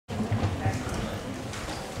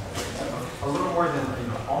more than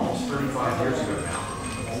almost 35 years ago now.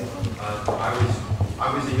 I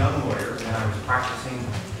was a young lawyer and I was practicing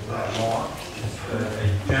law, just a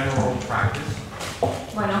general practice.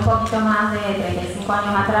 Bueno, un poquito más de 35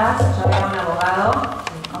 años atrás, yo era un abogado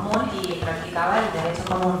común y practicaba el derecho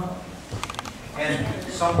común. And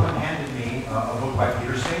someone handed me a book by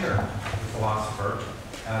Peter Singer, the philosopher.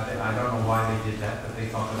 I don't know why they did that, but they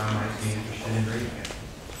thought that I might be interested in reading it.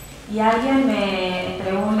 Y alguien me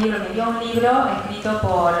entregó un libro, me dio un libro escrito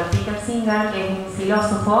por Peter Singer, que es un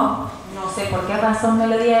filósofo. No sé por qué razón me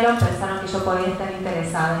lo dieron, pensaron que yo podía estar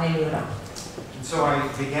interesado en el libro. And so I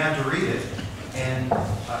began to read it, and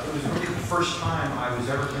it was really the first time I was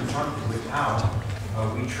ever confronted with how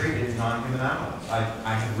we treated non-human animals.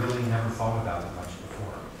 I had really never thought about it much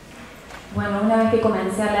before. Bueno, una vez que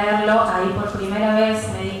comencé a leerlo, ahí por primera vez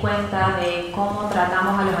me di cuenta de cómo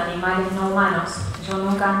tratamos a los animales no humanos. Yo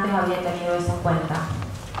nunca antes había tenido eso en cuenta.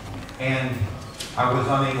 And I was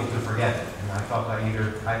unable to forget it. And I thought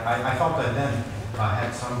I thought that then I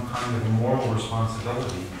had some kind of moral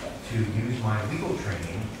responsibility to use my legal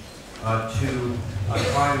training to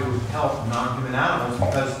try to help non-human animals,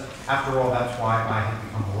 because after all, that's why I had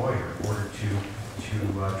become a lawyer, in order to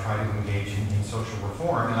try to engage in social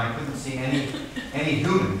reform. And I couldn't see any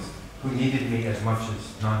humans who needed me as much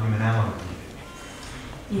as non-human animals needed.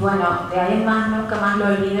 Y bueno, de ahí en más nunca más lo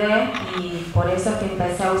olvidé, y por eso es que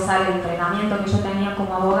empecé a usar el entrenamiento que yo tenía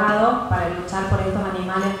como abogado para luchar por estos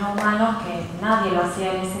animales no humanos, que nadie lo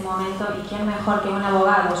hacía en ese momento, y quién mejor que un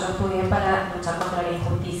abogado. Yo estudié para luchar contra la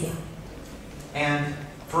injusticia. And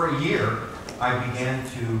for a year, I began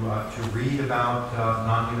to read about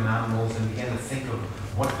non-human animals and began to think of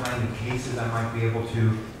what kind of cases I might be able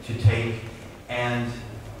to take. And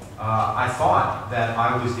I thought that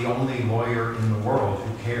I was the only lawyer in the world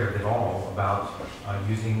who cared at all about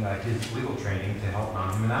using his legal training to help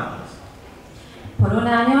non-human animals. Por un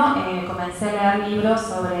año comencé a leer libros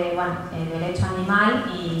sobre derecho animal,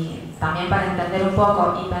 y también para entender un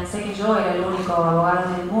poco, y pensé que yo era el único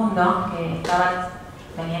abogado en el mundo que estaba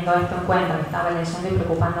teniendo esto en cuenta, que estaba leyendo y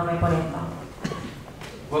preocupándome por esto.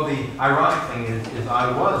 Well, the ironic thing is I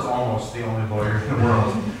was almost the only lawyer in the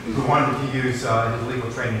world who wanted to use his legal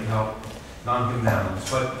training to help non-human animals,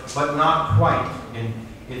 but not quite.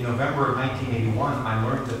 In November of 1981, I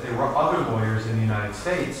learned that there were other lawyers in the United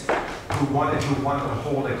States who wanted to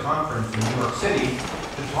hold a conference in New York City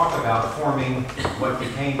to talk about forming what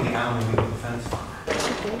became the Animal Legal Defense Fund.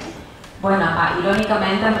 Bueno,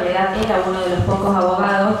 irónicamente en realidad era uno de los pocos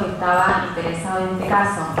abogados que estaba interesado en este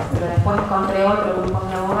caso, pero después encontré otro grupo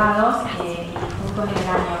de abogados y juntos en el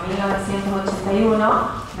año 1981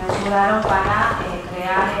 me ayudaron para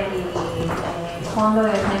crear el Fondo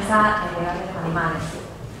de Defensa Legal de los Animales.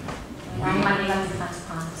 Animal Legal Defense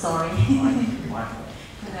Fund, sorry.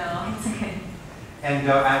 No, it's okay. And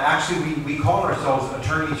actually we call ourselves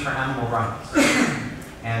Attorneys for Animal Rights.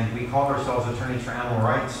 And we called ourselves Attorneys for Animal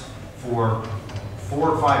Rights for 4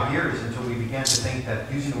 or 5 years, until we began to think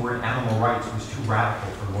that using the word animal rights was too radical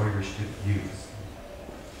for lawyers to use.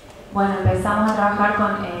 Bueno, empezamos a trabajar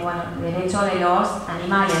con derecho de los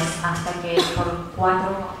animales hasta que por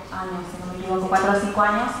 4 años, si no me equivoco, 4 o 5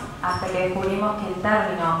 años, hasta que descubrimos que el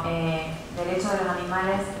término derecho de los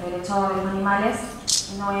animales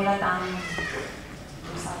no era tan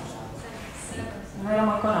no era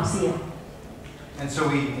muy conocido. And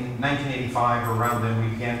so in 1985, or around then, we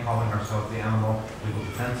began calling ourselves the Animal Legal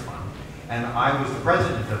Defense Fund. And I was the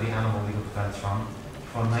president of the Animal Legal Defense Fund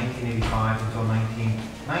from 1985 until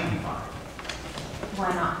 1995.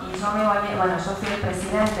 Yo fui el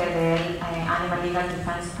presidente del Animal Legal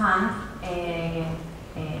Defense Fund,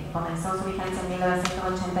 comenzó su vigencia en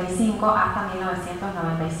 1985 hasta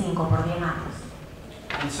 1995, por 10 años.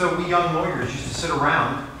 And so we young lawyers used to sit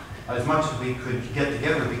around as much as we could get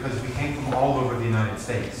together, because we came from all over the United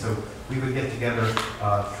States. So we would get together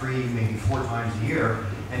 3, maybe 4 times a year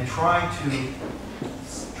and try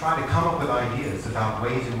to come up with ideas about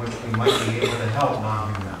ways in which we might be able to help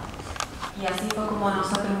non-human animals. Y así fue como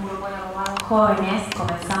nosotros, un grupo de abogados jóvenes,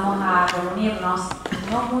 comenzamos a reunirnos,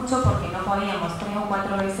 no mucho porque no podíamos, 3 o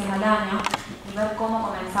 4 veces al año, y ver cómo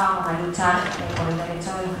comenzábamos a luchar por el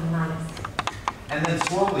derecho de los animales. And then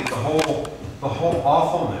slowly the whole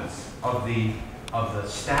awfulness of the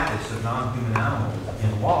status of non-human animals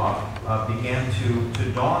in law began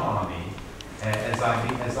to dawn on me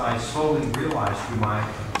as I slowly realized through my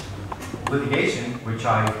litigation, which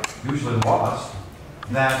I usually lost,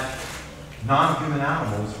 that non-human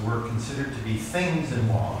animals were considered to be things in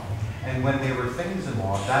law. And when they were things in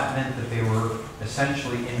law, that meant that they were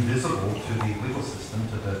essentially invisible to the legal system,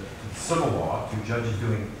 to the civil law, to judges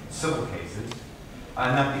doing civil cases.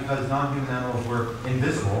 and that because non-human animals were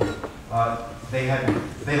invisible,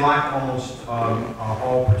 they lacked almost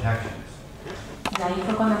all protections. Y ahí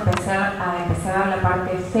fue cuando empecé a ver la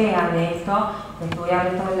parte fea de esto, de estudiar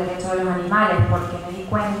esto del derecho de los animales, porque me di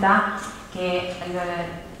cuenta que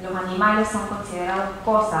los animales son considerados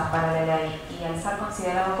cosas para la ley, y al ser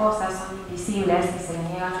considerados cosas son invisibles y se les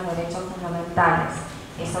niegan los derechos fundamentales.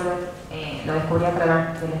 Eso lo descubrí a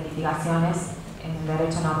través de las litigaciones en el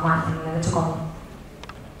derecho normal, en el derecho común.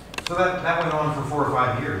 So that went on for 4 or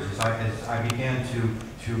 5 years as I began to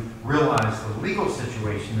realize the legal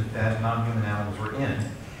situation that non-human animals were in.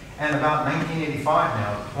 And about 1985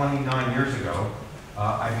 now, 29 years ago,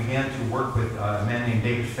 I began to work with a man named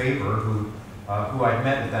David Faber, who I'd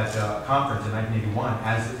met at that conference in 1981,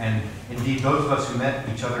 and indeed those of us who met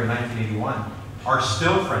each other in 1981 are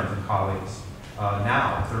still friends and colleagues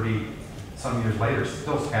now, 30-some years later,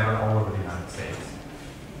 still scattered all over the United States.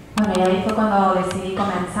 Bueno, y ahí fue cuando decidí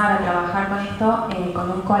comenzar a trabajar con esto,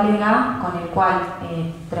 con un colega con el cual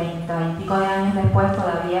 30 y pico de años después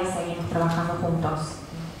todavía seguimos trabajando juntos.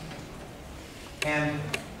 And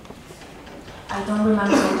I don't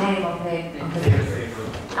remember the name of the David Faber.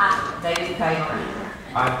 David Faber.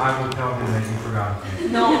 I will tell him that you forgot.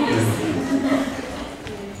 No.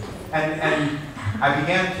 And I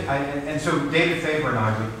began to, and so David Faber and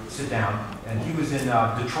I would sit down, and he was in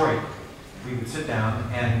Detroit. We would sit down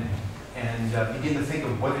and begin to think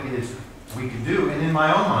of what it is we could do. And in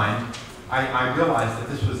my own mind, I realized that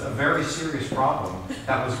this was a very serious problem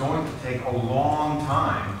that was going to take a long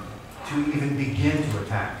time to even begin to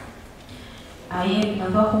attack. Ahí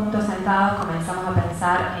los dos juntos sentados comenzamos a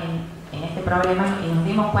pensar en este problema y nos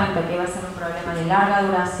dimos cuenta que iba a ser un problema de larga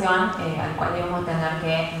duración al cual íbamos a tener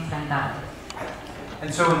que enfrentar.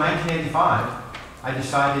 And so in 1985, I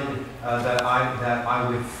decided that I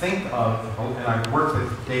would think of, and I worked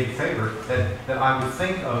with David Faber, that I would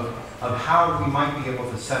think of how we might be able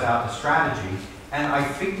to set out a strategy. And I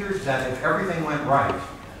figured that if everything went right,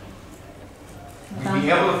 we'd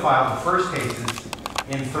be able to file the first cases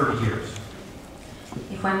in 30 years.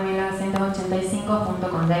 Y fue en 1985, junto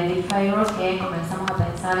con David Faber, que comenzamos a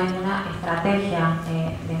pensar en una estrategia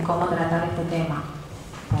de cómo tratar este tema.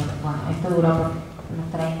 Bueno, esto duró por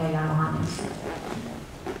unos 30 y largos años.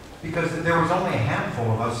 Because there was only a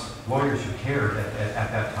handful of us lawyers who cared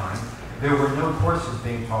at that time. There were no courses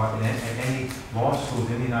being taught in any law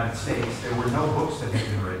schools in the United States. There were no books that had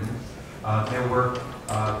been written. There were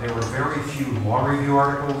very few law review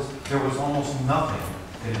articles. There was almost nothing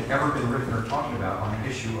that had ever been written or talked about on the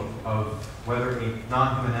issue of whether a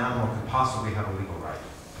non-human animal could possibly have a legal right.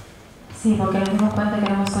 Sí, porque nos dimos cuenta que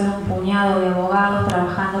éramos solo un puñado de abogados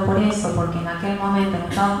trabajando por eso, porque en aquel momento en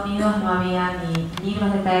Estados Unidos no había ni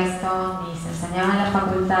libros de texto, ni se enseñaba en la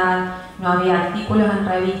facultad, no había artículos en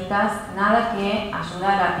revistas, nada que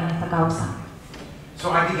ayudara en esta causa.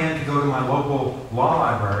 So I began to go to my local law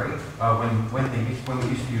library when we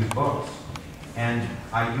used to use books, and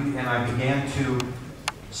I began to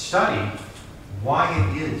study why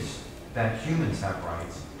it is that humans have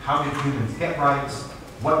rights, how did humans get rights,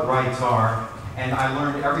 what rights are, and I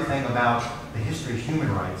learned everything about the history of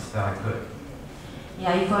human rights that I could. Y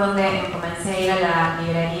ahí fue donde comencé a ir a la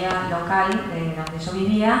librería local de donde yo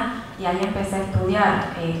vivía, y ahí empecé a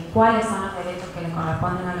estudiar cuáles son los derechos que les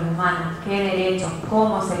corresponden a los humanos, qué derechos,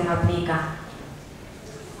 cómo se les aplica.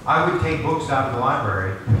 I would take books out of the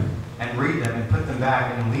library and read them and put them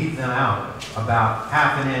back and leave them out about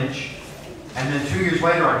half an inch, and then 2 years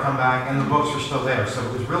later I'd come back and the books were still there, so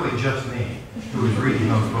it was really just me who was reading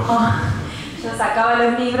those books. Yo sacaba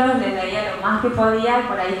los libros, les leía lo más que podía y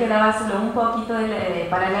por ahí quedaba solo un poquito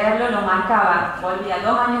para leerlo, lo marcaba, volvía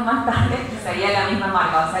 2 años más tarde y seguía la misma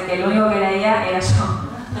marca, o sea que el único que leía era yo.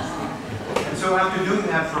 And so after doing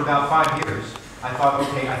that for about 5 years, I thought,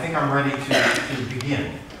 okay, I think I'm ready to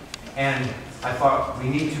begin. And I thought we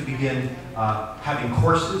need to begin having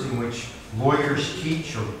courses in which lawyers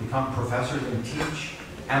teach or become professors and teach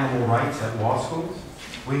animal rights at law schools.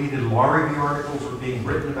 We needed law review articles were being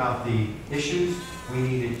written about the issues. We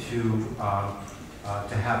needed to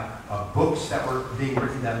have books that were being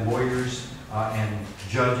written that lawyers and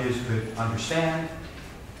judges could understand.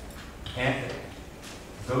 And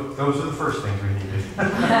those are the first things we needed.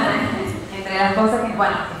 Entre las cosas que,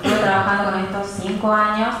 bueno, estuve trabajando con estos 5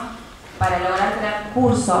 años para lograr crear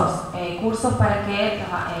cursos para que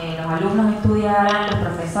los alumnos estudiaran, los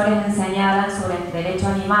profesores enseñaran sobre el derecho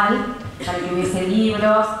animal, para que hubiese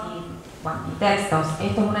libros y textos.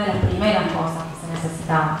 Esto es una de las primeras cosas que se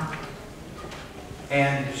necesitaba.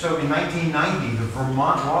 And so in 1990, the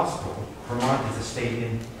Vermont Law School, Vermont is a state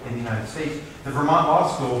in the United States, the Vermont Law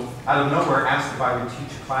School, out of nowhere, asked if I would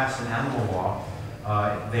teach a class in animal law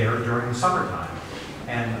there during the summertime.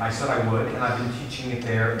 And I said I would, and I've been teaching it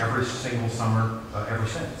there every single summer ever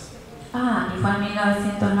since. Y fue en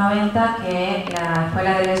 1990 que la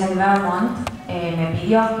Escuela de Leyes de Vermont me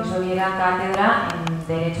pidió que yo diera cátedra en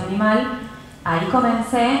Derecho Animal. Ahí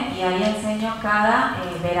comencé y ahí enseño cada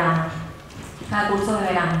verano, cada curso de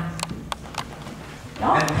verano.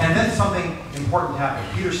 ¿No? And then something important happened.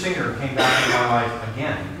 Peter Singer came back into my life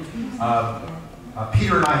again.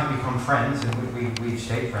 Peter and I have become friends, and we've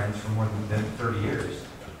stayed friends for more than 30 years.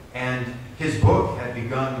 And his book had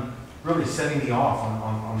begun really setting me off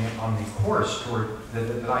on the course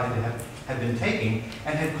that I had been taking,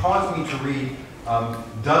 and had caused me to read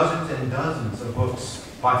dozens and dozens of books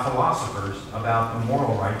by philosophers about the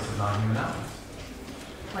moral rights of non-human animals.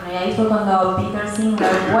 Bueno, y ahí fue cuando Peter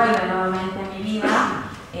Singer vuelve nuevamente a mi vida.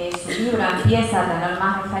 Su libro empieza a tener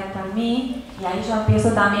más efecto en mí, y ahí yo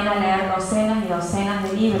empiezo también a leer docenas y docenas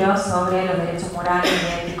de libros sobre los derechos morales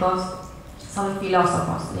y éticos, sobre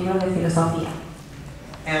filósofos, libros de filosofía.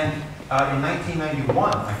 And in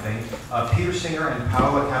 1991, I think, Peter Singer and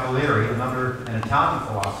Paolo Cavalieri, an Italian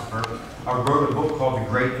philosopher, wrote a book called The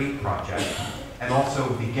Great Ape Project, and also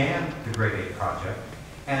began the Great Ape Project.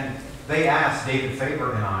 And they asked David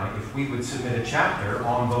Faber and I if we would submit a chapter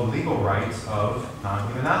on the legal rights of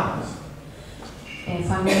non-human animals. Fue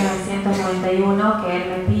en 1991 que él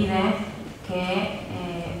me pide que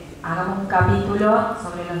hagamos un capítulo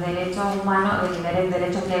sobre los derechos humanos, los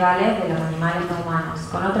derechos legales de los animales no humanos,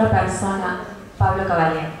 con otra persona, Pablo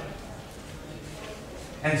Cavalieri.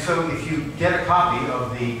 And so if you get a copy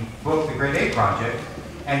of the book, The Great Ape Project,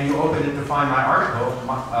 and you open it to find my article,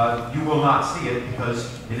 you will not see it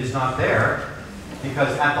because it is not there,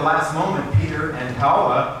 because at the last moment, Peter and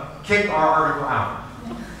Paola kicked our article out.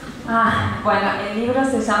 Bueno, el libro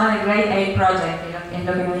se llama The Great Ape Project, es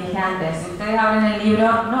lo que me dije antes. Si ustedes abren el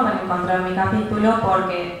libro, no van a encontrar mi capítulo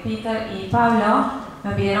porque Peter y Pablo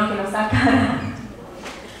me pidieron que lo sacara.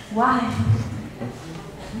 Why?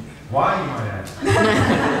 Why, you might ask?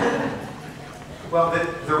 Well,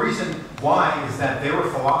 the reason why is that they were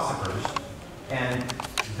philosophers, and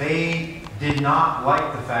they did not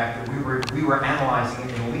like the fact that we were analyzing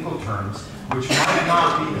it in legal terms, which might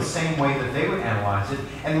not be the same way that they would analyze it,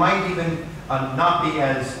 and might even not be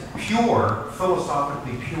as pure,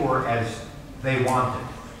 philosophically pure, as they wanted.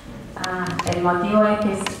 El motivo es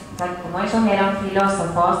que, como ellos eran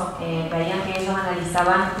filósofos, veían que ellos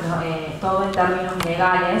analizaban todo en términos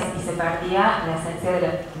legales y se perdía la esencia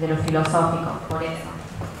de lo filosófico, por eso.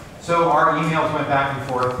 So our emails went back and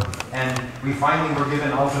forth, and we finally were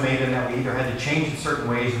given an ultimatum that we either had to change in certain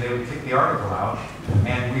ways or they would kick the article out,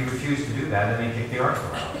 and we refused to do that, and they kicked the article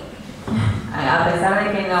out. A pesar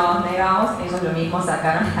de que nos negamos, ellos lo mismo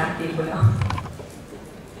sacaron el artículo.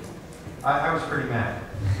 I was pretty mad.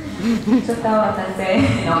 Yo estaba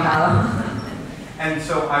bastante enojado. And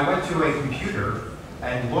so I went to a computer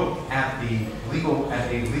and looked at a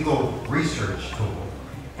legal research tool,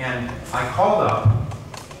 and I called up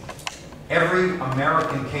every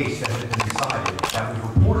American case that had been decided that was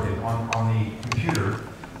reported on the computer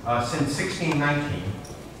since 1619,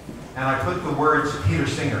 and I put the words Peter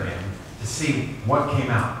Singer in to see what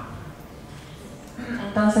came out.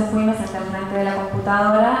 Entonces fui, me senté enfrente de la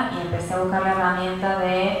computadora y empecé a buscar la herramienta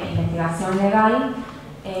de investigación legal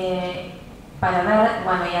para ver,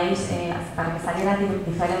 bueno, y ahí para que salieran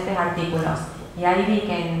diferentes artículos. Y ahí vi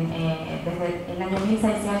que desde el año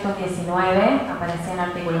 1619 aparecían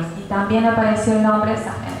artículos y también apareció el nombre,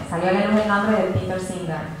 salió a la luz el nombre de Peter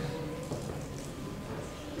Singer.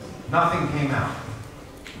 Nothing came out.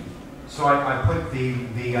 So I put the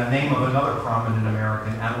name of another prominent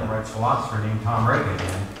American animal rights philosopher named Tom Reagan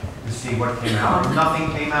in to see what came out.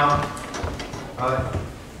 Nothing came out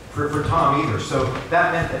for Tom either. So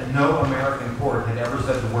that meant that no American court had ever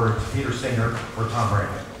said the words Peter Singer or Tom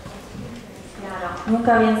Reagan. Claro,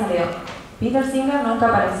 nunca habían salido. Peter Singer nunca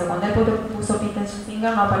apareció. Cuando él puso Peter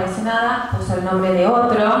Singer no apareció nada. Puso el nombre de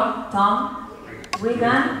otro, Tom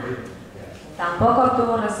Reagan. Tampoco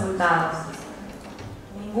obtuvo resultados.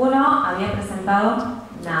 Ninguno había presentado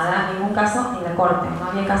nada, ningún caso en la corte.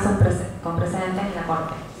 No había caso con precedentes en la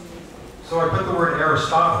corte. So I put the word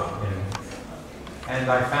Aristotle in, and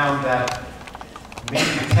I found that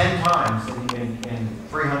maybe 10 times in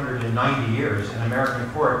 390 years an American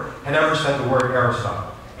court had ever said the word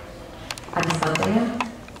Aristotle. Aristóteles.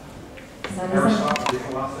 Aristotle, the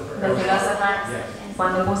philosopher. The philosopher. Yes.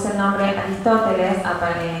 Cuando puse el nombre Aristóteles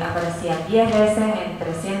aparecía 10 veces en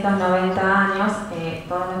 390 años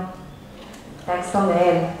todos los textos de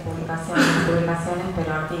él, publicaciones,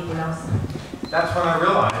 pero artículos. That's when I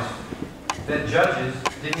realized that judges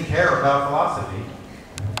didn't care about philosophy.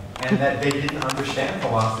 and that they didn't understand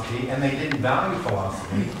philosophy and they didn't value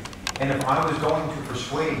philosophy. And if I was going to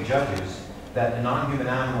persuade judges that a non-human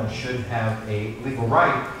animal should have a legal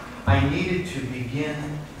right, I needed to begin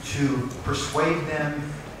to persuade them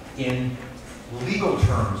in legal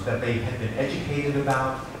terms that they had been educated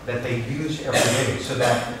about, that they used every day, so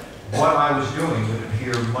that what I was doing would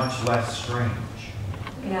appear much less strange.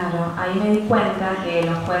 Claro, ahí me di cuenta que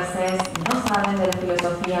los jueces no saben de la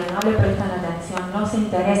filosofía, no le prestan atención, no se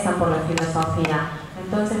interesan por la filosofía.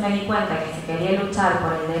 Entonces me di cuenta que si quería luchar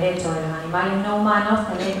por el derecho de los animales no humanos,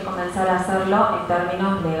 tenía que comenzar a hacerlo en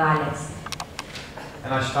términos legales.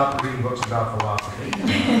 And I stopped reading books about philosophy.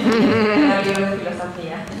 Libros de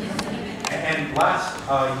filosofía. And last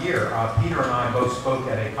year, Peter and I both spoke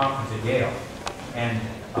at a conference at Yale, and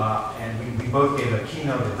we both gave a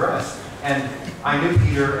keynote address. And I knew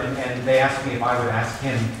Peter, and they asked me if I would ask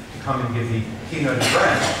him to come and give the keynote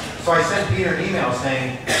address. So I sent Peter an email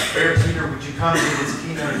saying, Peter, would you come and give this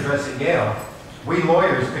keynote address at Yale? We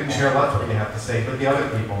lawyers couldn't care less what you have to say, but the other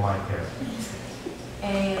people might care.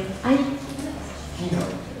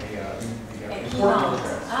 Keynote.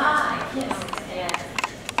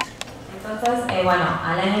 Entonces, bueno,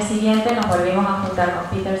 al año siguiente nos volvimos a juntar con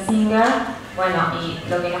Peter Singer, bueno, y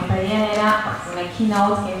lo que nos pedían era una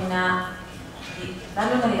keynote, que es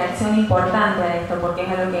darle una dirección importante a esto, porque es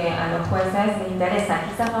algo que a los jueces les interesa.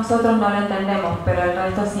 Quizás nosotros no lo entendemos, pero el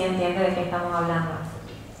resto sí entiende de qué estamos hablando.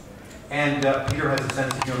 And Peter has a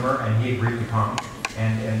sense of humor, and he agreed to come,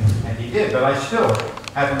 and he did, but I still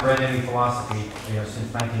haven't read any philosophy,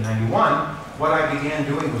 since 1991. What I began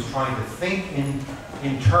doing was trying to think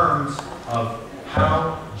in terms of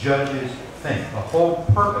how judges think. The whole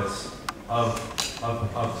purpose of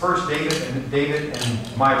first David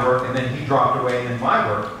and my work, and then he dropped away, and then my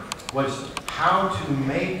work, was how to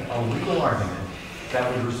make a legal argument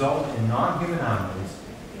that would result in non-human animals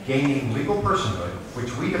gaining legal personhood,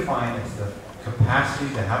 which we define as the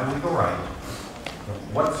capacity to have a legal right.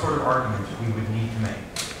 What sort of arguments we would need to make.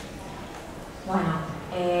 Bueno,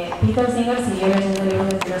 Peter Singer siguió leyendo libros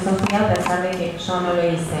de filosofía a pesar de que yo no lo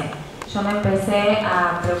hice. Yo me empecé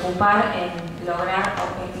a preocupar en lograr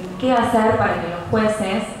en qué hacer para que los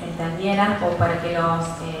jueces entendieran o para que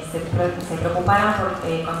se preocuparan por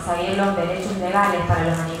conseguir los derechos legales para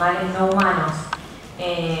los animales no humanos,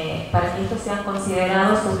 para que estos sean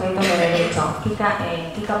considerados sujetos de derecho. ¿Qué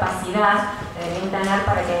capacidad deben tener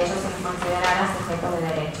para que ellos se consideraran sujetos de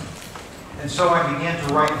derecho? And so I began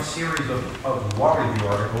to write a series of law review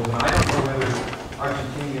articles, and I don't know whether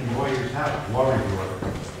Argentinian lawyers have law review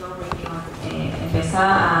articles. Empezó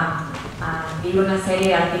a escribir una serie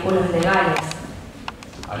de artículos legales,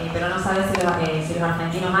 pero no sabe si los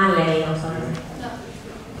argentinos han leído sobre eso.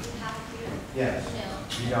 Yes,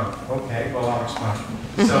 you don't. Okay, well I'll explain.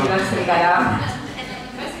 Lo So, explicará.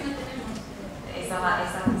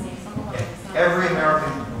 every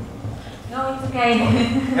American No, it's okay.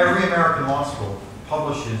 Every American law school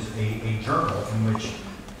publishes a journal in which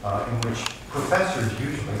professors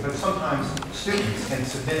usually, but sometimes students, can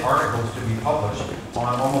submit articles to be published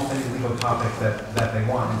on almost any legal topic that they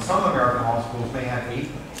want. And some American law schools may have eight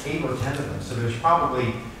or 10 of them. So there's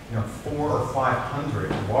probably 400 or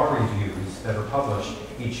 500 law reviews that are published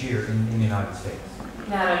each year in the United States.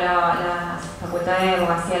 Claro, las facultades de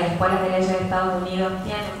abogacía, las escuelas de leyes de Estados Unidos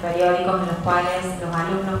tienen periódicos en los cuales los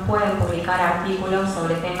alumnos pueden publicar artículos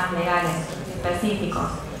sobre temas legales específicos,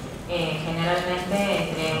 generalmente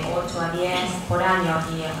entre 8 a 10 por año,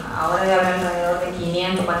 y ahora debe haber alrededor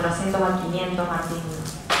de 400 a 500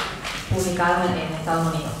 artículos publicados en Estados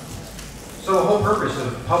Unidos. So the whole purpose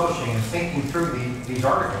of publishing and thinking through these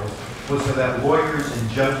articles was so that lawyers and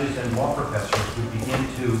judges and law professors would begin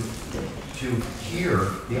to hear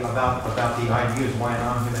about the ideas why a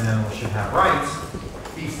non-human animal should have rights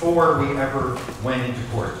before we ever went into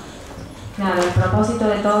court. Claro, el propósito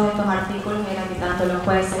de todos estos artículos era que tanto los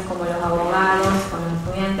jueces como los abogados como los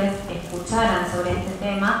estudiantes escucharan sobre este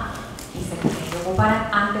tema y se preocuparan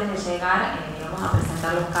antes de llegar, a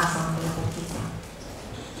presentar los casos ante la justicia.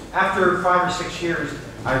 After 5 or 6 years,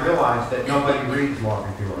 I realized that nobody reads law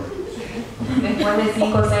review articles. Después de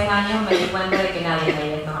 5 o 6 años me di cuenta de que nadie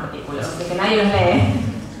lee estos artículos, de que nadie los lee.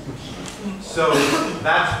 So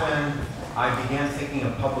that's when I began thinking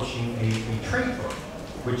of publishing a trade book,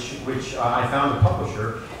 which I found a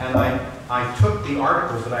publisher, and I took the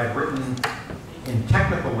articles that I had written in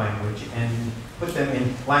technical language and put them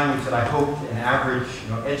in language that I hoped an average,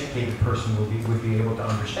 educated person would be able to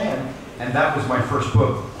understand. And that was my first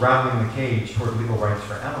book, Rattling the Cage Toward Legal Rights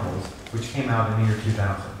for Animals, which came out in the year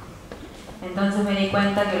 2000. Entonces me di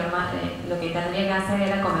cuenta que lo que tendría que hacer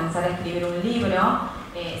era comenzar a escribir un libro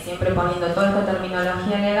siempre poniendo toda esta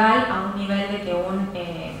terminología legal a un nivel de que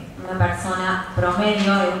una persona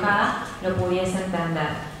promedio educada lo pudiese entender.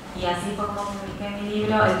 Y así fue como publiqué mi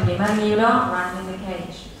libro, el primer libro, Rat in the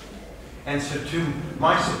Cage. And so to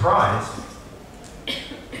my surprise,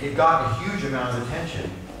 it got a huge amount of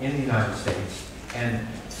attention in the United States. And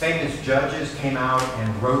famous judges came out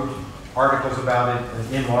and wrote articles about it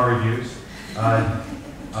in law reviews.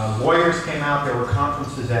 Lawyers came out, there were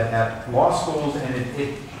conferences at law schools, and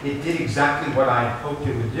it did exactly what I hoped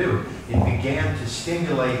it would do. It began to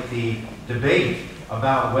stimulate the debate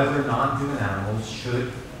about whether non-human animals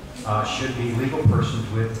should be legal persons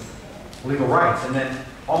with legal rights. And then,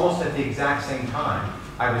 almost at the exact same time,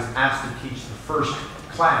 I was asked to teach the first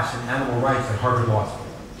class in animal rights at Harvard Law School.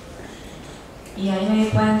 Y ahí me di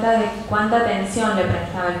cuenta de cuánta atención le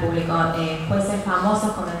prestaba el público. Jueces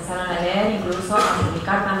famosos comenzaron a leer, incluso a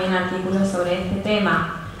publicar también artículos sobre este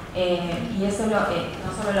tema. Y eso no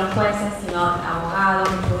solo los jueces, sino abogados,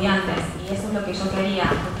 estudiantes. Y eso es lo que yo quería,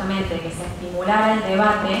 justamente, que se estimulara el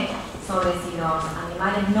debate sobre si los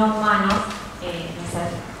animales no humanos tienen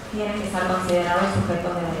que ser considerados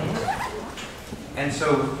sujetos de derecho. And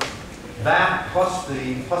so that plus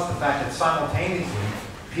the fact that simultaneously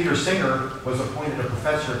Peter Singer was appointed a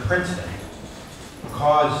professor at Princeton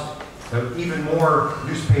caused even more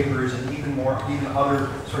newspapers and even other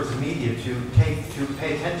sorts of media to pay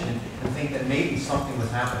attention and think that maybe something was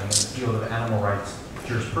happening in the field of animal rights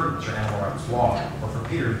jurisprudence or animal rights law, or for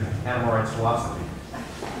Peter, animal rights philosophy.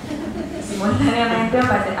 Simultáneamente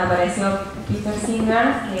apareció Peter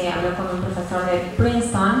Singer, que habló con un profesor de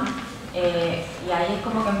Princeton, y ahí es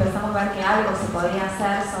como que empezamos a ver que algo se podría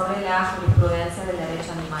hacer sobre la jurisprudencia del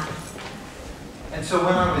derecho animal. And so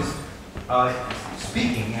when I was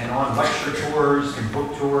speaking and on lecture tours and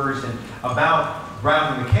book tours and about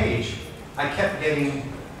Rat in the Cage, I kept getting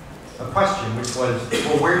a question, which was,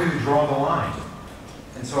 well, where do you draw the line?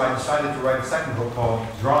 And so I decided to write a second book called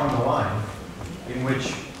Drawing the Line, in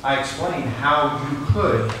which I explained how you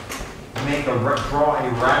could draw a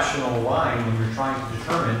rational line when you're trying to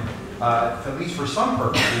determine, at least for some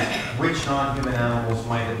purposes, which non-human animals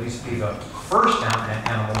might at least be the first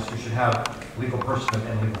animals who should have legal personhood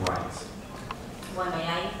and legal rights. Bueno, y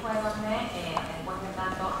ahí fue donde, después de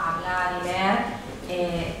tanto hablar y leer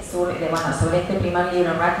sobre este primer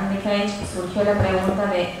libro, Rat in the Cage, surgió la pregunta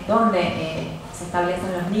de dónde se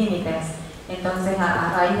establecen los límites. Entonces,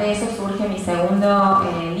 a raíz de eso surge mi segundo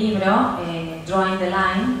libro, Drawing the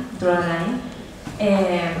Line.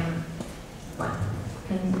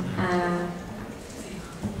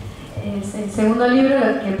 El segundo libro,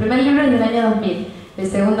 el primer libro es del año 2000. El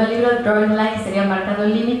segundo libro, Drawing the Line, sería Marcando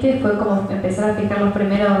el Límite. Fue como empezar a fijar los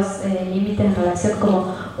primeros límites en relación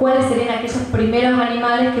como cuáles serían aquellos primeros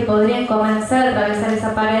animales que podrían comenzar a atravesar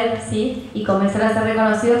esa pared, ¿sí? Y comenzar a ser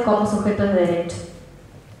reconocidos como sujetos de derecho.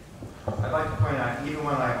 I'd like to point out, even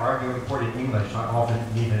when I argue in court in English, I often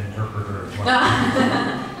need an interpreter as well.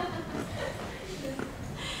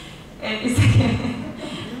 Él dice que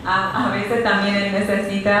a veces también él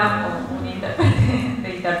necesita un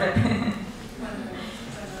intérprete.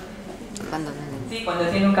 Sí, cuando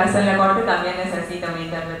tiene un caso en la corte también necesita un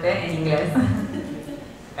intérprete en inglés.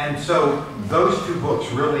 And so those two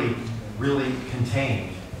books really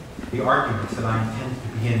contained the arguments that I intend to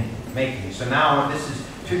begin making. So now this is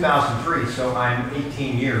 2003, so I'm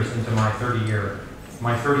 18 years into my 30-year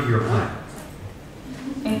plan.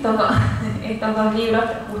 Estos dos libros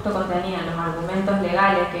justo contenían los argumentos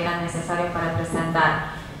legales que eran necesarios para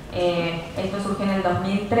presentar. Esto surgió en el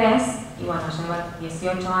 2003 y bueno, llevo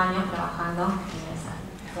 18 años trabajando en esa.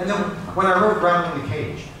 And then when I wrote Rat in the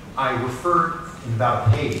Cage, I referred in about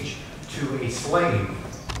a page to a slave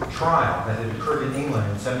trial that had occurred in England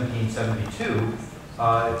in 1772,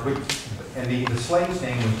 and the slave's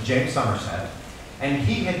name was James Somerset, and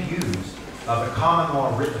he had used the common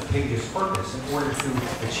law writ of habeas corpus in order to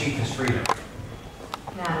achieve his freedom.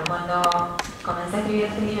 Claro, cuando comencé a escribir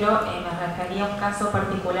este libro me refería a un caso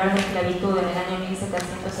particular de esclavitud en el año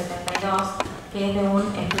 1772, que es de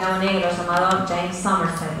un esclavo negro llamado James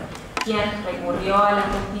Somerset, quien recurrió a la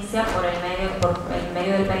justicia por el medio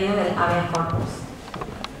del pedido del habeas corpus.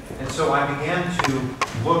 And so I began to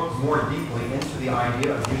look more deeply into the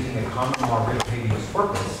idea of using a common law writ of habeas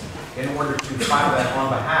corpus in order to file that on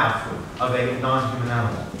behalf of a non-human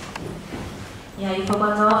animal. Y ahí fue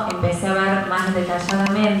cuando empecé a ver más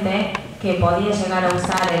detalladamente que podía llegar a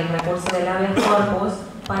usar el recurso del habeas corpus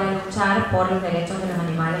para luchar por los derechos de los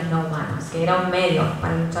animales no humanos, que era un medio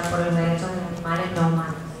para luchar por los derechos de los animales no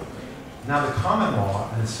humanos. Now the common law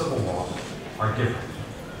and the civil law are different.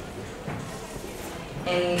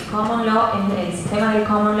 El common law, el sistema del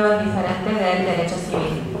common law es diferente del derecho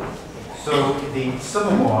civil. So the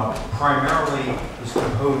civil law primarily is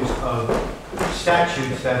composed of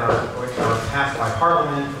statutes that are passed by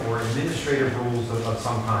Parliament or administrative rules of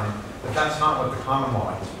some kind, but that's not what the common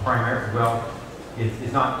law is. It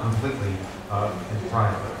is not completely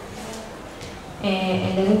private.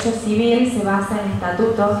 El derecho civil se basa en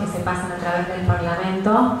estatutos que se pasan a través del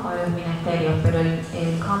Parlamento o de los ministerios, pero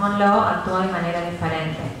el common law actúa de manera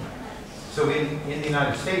diferente. So in the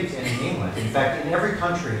United States and in England, in fact, in every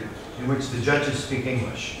country in which the judges speak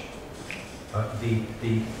English,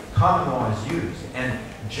 the common law is used, and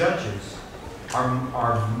judges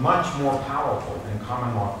are much more powerful in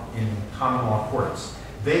common law courts.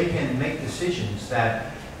 They can make decisions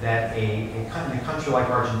that a country like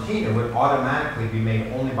Argentina would automatically be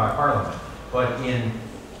made only by Parliament. But in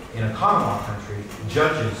a common law country,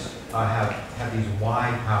 judges have these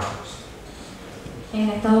wide powers. En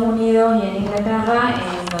Estados Unidos y en Inglaterra,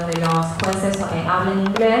 en donde los jueces hablan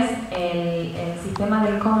inglés, el sistema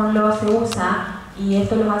del common law se usa y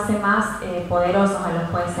esto los hace más poderosos a los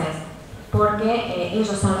jueces, porque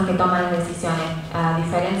ellos son los que toman las decisiones, a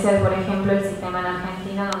diferencia de, por ejemplo, el sistema en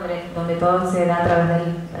Argentina, donde todo se da a través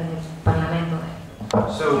del Parlamento.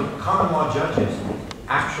 So common law judges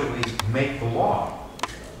actually make the law.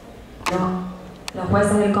 No, los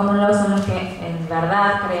jueces del common law son los que en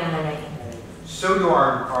verdad crean la ley. So do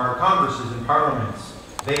our Congresses and parliaments.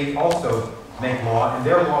 They also make law, and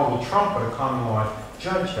their law will trump what a common law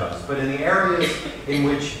judge does. But in the areas in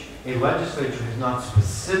which a legislature has not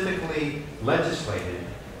specifically legislated,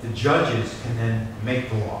 the judges can then make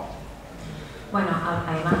the law. Bueno,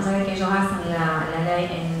 además de que ellos hacen la ley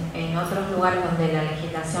en otros lugares donde la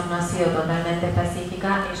legislación no ha sido totalmente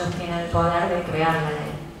específica, ellos tienen el poder de crear la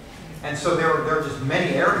ley. And so there are just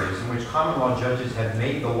many areas in which common law judges have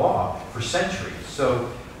made the law for centuries. So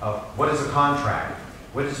what is a contract?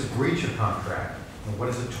 What is a breach of contract? And what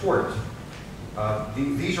is a tort?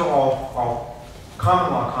 These are all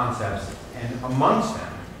common law concepts, and amongst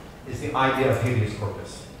them is the idea of habeas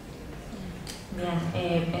corpus. Bien,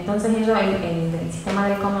 entonces ellos, el sistema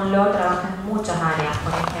del common law trabaja en muchas áreas,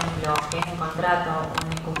 por ejemplo, qué es un contrato,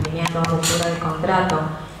 un incumplimiento o ruptura del contrato.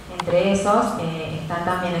 Entre esos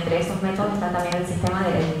métodos están también el sistema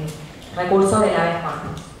del recurso del habeas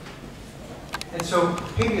corpus. And so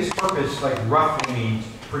habeas corpus, like roughly means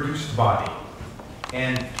produced body,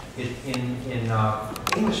 and in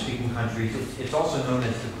English-speaking countries, it's also known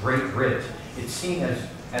as the Great Writ. It's seen as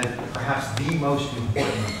perhaps the most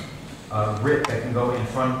important writ that can go in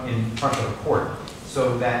front of a court,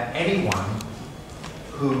 so that anyone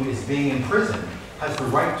who is being imprisoned has the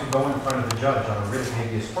right to go in front of the judge on a writ of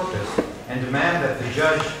habeas corpus and demand that the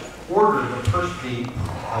judge order the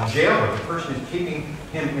jailer, the person who's keeping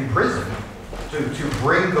him imprisoned, to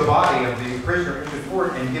bring the body of the prisoner into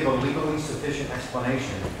court and give a legally sufficient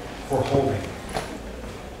explanation for holding it.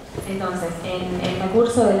 Entonces, el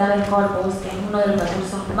recurso del habeas corpus es uno de los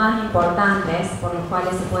recursos más importantes por los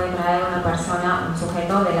cuales se puede traer una persona, un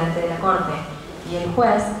sujeto, delante de la corte. Y el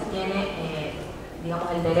juez tiene,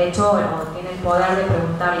 digamos, el derecho o tiene el poder de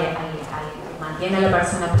preguntarle al que mantiene a la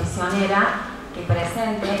persona prisionera que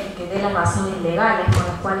presente y que dé las razones legales por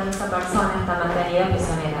las cuales esa persona está mantenida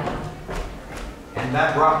prisionera. And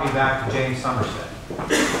that brought me back to James Somerset.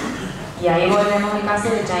 Y ahí volvemos al caso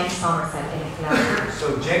de James Somerset, el esclavo.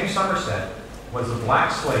 So James Somerset was a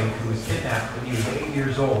black slave who was kidnapped when he was 8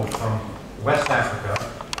 years old from West Africa.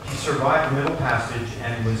 He survived the Middle Passage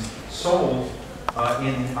and was sold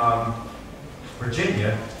in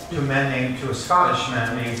Virginia to a Scottish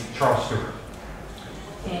man named Charles Stewart.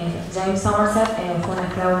 James Somerset fue un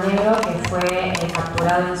esclavo negro que fue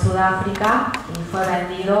capturado en Sudáfrica y fue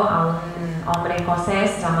vendido a un hombre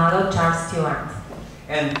escocés llamado Charles Stewart.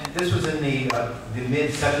 And this was in the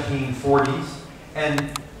mid-1740s,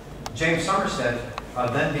 and James Somerset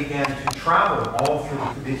then began to travel all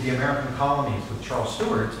through the American colonies with Charles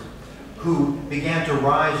Stewart, who began to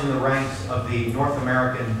rise in the ranks of the North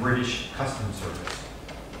American British Customs Service.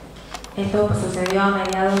 Esto sucedió a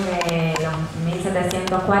mediados de los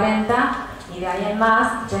 1740 y de ahí en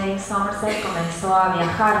más James Somerset comenzó a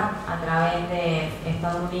viajar a través de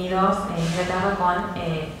Estados Unidos e Inglaterra con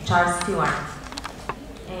Charles Stewart,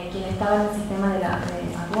 quien estaba en el sistema de la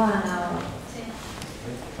aduana.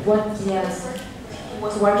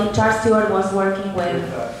 Charles Stewart was working with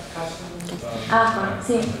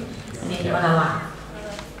con aduana.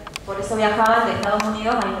 Por eso viajaban de Estados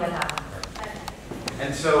Unidos a Inglaterra.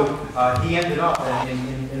 And so he ended up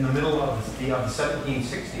in the middle of the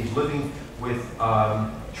 1760s living with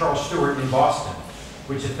Charles Stewart in Boston,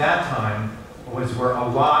 which at that time was where a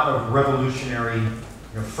lot of revolutionary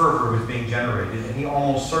fervor was being generated, and he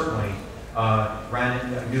almost certainly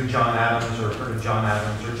knew John Adams or heard of John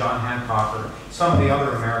Adams or John Hancock or some of the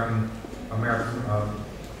other American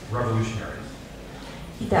revolutionaries.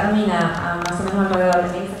 Y termina más o menos alrededor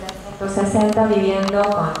de 1760 viviendo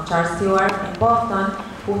con Charles Stewart en Boston,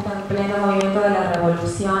 justo en pleno movimiento de la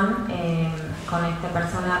revolución, con esta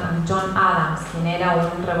persona, John Adams, quien era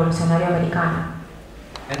un revolucionario americano.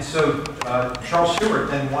 And so Charles Stewart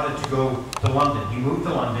then wanted to go to London. He moved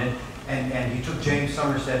to London, and he took James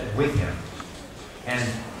Somerset with him. And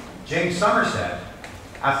James Somerset,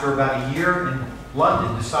 after about a year in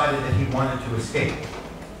London, decided that he wanted to escape.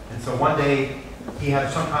 And so one day he had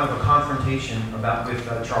some kind of a confrontation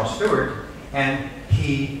with Charles Stewart, and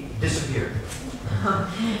he disappeared.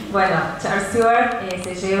 Bueno, Charles Stewart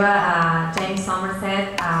se lleva a James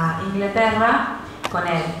Somerset a Inglaterra con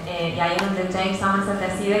él, y ahí es donde James Somerset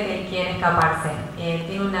decide que él quiere escaparse.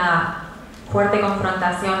 Tiene una fuerte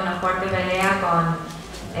confrontación, una fuerte pelea con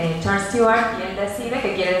Charles Stewart, y él decide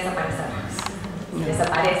que quiere desaparecer.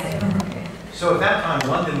 Desaparece. So at that time,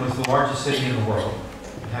 London was the largest city in the world.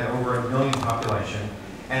 It had over 1 million population,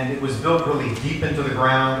 and it was built really deep into the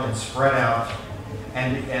ground and spread out,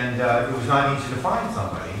 and it was not easy to find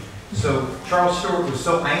somebody. So Charles Stewart was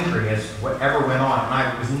so angry as whatever went on, and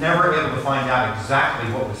I was never able to find out exactly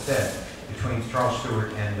what was said between Charles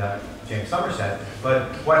Stewart and James Somerset, but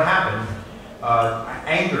what happened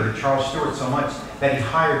angered Charles Stewart so much that he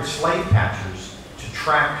hired slave catchers to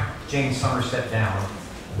track James Somerset down.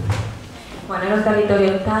 Bueno, era un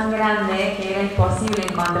territorio tan grande que era imposible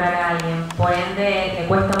encontrar a alguien, por ende le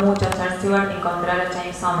cuesta mucho a Charles Stewart encontrar a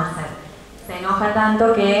James Somerset. Se enoja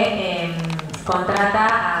tanto que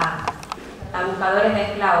contrata a buscadores de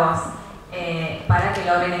esclavos para que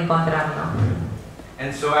logren encontrarlo.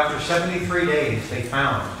 And so after 73 days, they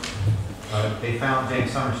found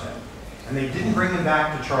James Somerset, and they didn't bring him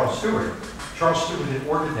back to Charles Stewart. Charles Stewart had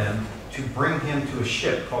ordered them to bring him to a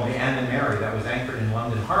ship called the Anne and Mary that was anchored in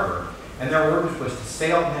London Harbor, and their orders was to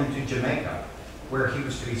sail him to Jamaica, where he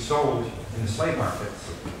was to be sold in the slave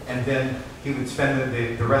markets, and then he would spend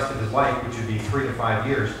the rest of his life, which would be 3 to 5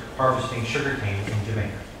 years, harvesting sugarcane in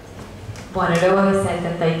Jamaica. Bueno, luego de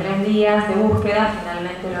 73 días de búsqueda,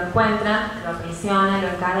 finalmente lo encuentran, lo aprisionan, lo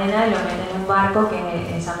encadenan y lo meten en un barco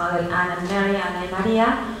que es llamado el Anne and Mary, Ana y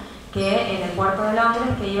María, que en el puerto de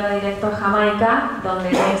Londres, que iba directo a Jamaica, donde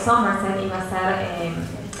James Somerset iba a estar en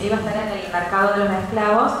el mercado de los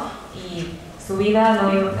esclavos, y su vida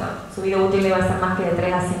útil iba a ser más que de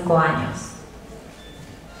 3 a 5 años.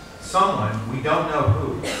 Someone, we don't know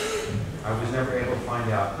who, I was never able to find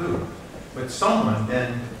out who, but someone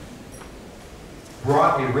then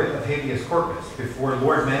brought a writ of habeas corpus before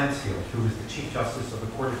Lord Mansfield, who was the Chief Justice of the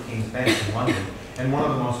Court of King's Bench in London, and one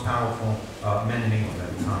of the most powerful men in England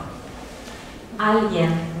at the time.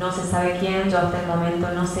 Alguien, no se sabe quién, yo hasta el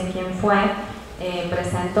momento no sé quién fue,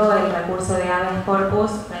 presentó el recurso de habeas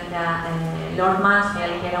corpus frente a Lord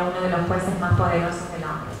Mansfield, que era uno de los jueces más poderosos de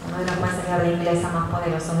Londres, uno de los jueces de habla inglesa más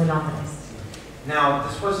poderosos de Londres. Now,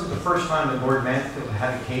 this wasn't the first time that Lord Mansfield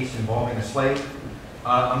had a case involving a slave.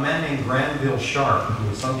 A man named Granville Sharp, who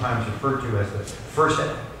was sometimes referred to as the first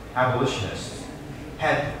abolitionist,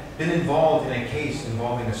 had been involved in a case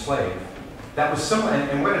involving a slave. That was similar,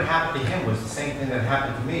 and what had happened to him was the same thing that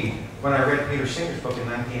happened to me when I read Peter Singer's book in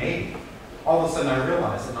 1980. All of a sudden I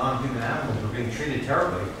realized that non-human animals were being treated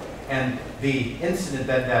terribly, and the incident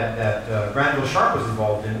that Granville Sharp was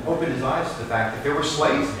involved in opened his eyes to the fact that there were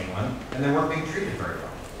slaves in England and they weren't being treated very well.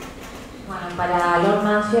 Bueno, para Lord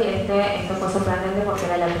Mansfield esto fue sorprendente porque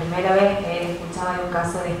era la primera vez que él escuchaba de un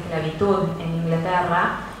caso de esclavitud en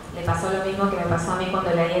Inglaterra. Le pasó lo mismo que me pasó a mí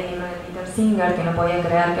cuando leí el libro de Peter Singer, que no podía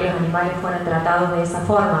creer que los animales fueran tratados de esa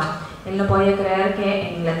forma. Él no podía creer que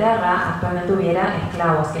en Inglaterra actualmente hubiera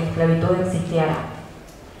esclavos, que la esclavitud existiera.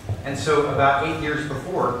 And so about 8 years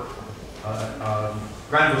before,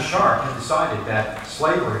 Granville Sharp had decided that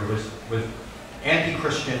slavery was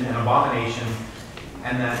anti-Christian and abomination,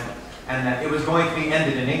 and that it was going to be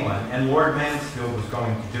ended in England, and Lord Mansfield was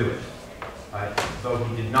going to do it, though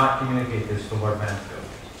he did not communicate this to Lord Mansfield.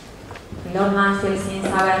 Lord Mansfield, sin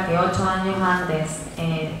saber que 8 años antes,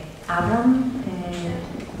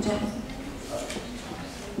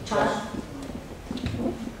 Charles,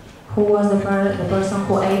 who was the person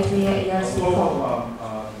who 8 years before?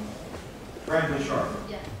 Granville Sharp.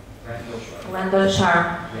 Granville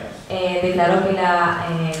Sharp. Yes. Declaró que la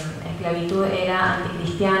esclavitud era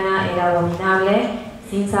anticristiana, era abominable,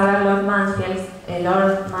 sin saber Lord Mansfield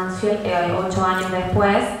 8 años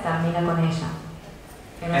después termina con ella,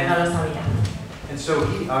 pero él no lo sabía. And so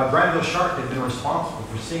Granville Sharp had been responsible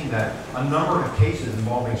for seeing that a number of cases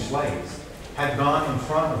involving slaves had gone in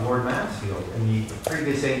front of Lord Mansfield in the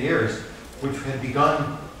previous 8 years, which had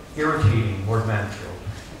begun irritating Lord Mansfield.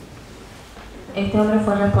 Este hombre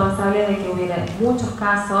fue responsable de que hubiera muchos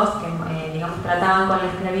casos que, digamos, trataban con la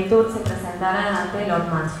esclavitud, se presentaran ante Lord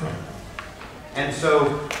Mansfield. And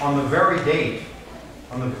so, on the very date,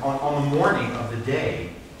 on the morning of the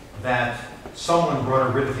day that someone brought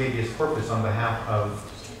a writ of habeas corpus on behalf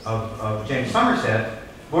of James Somerset,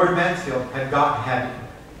 Lord Mansfield had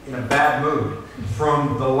in a bad mood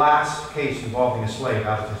from the last case involving a slave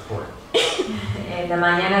out of his court. La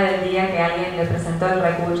mañana del día que alguien le presentó el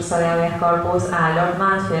recurso de habeas corpus a Lord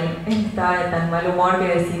Mansfield, estaba de tan mal humor que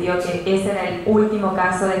decidió que ese era el último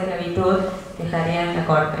caso de esclavitud que estaría en la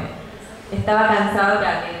corte. Estaba cansado de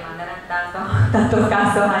que le mandaran tantos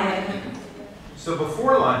casos a él. So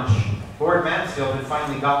before lunch, Lord Mansfield had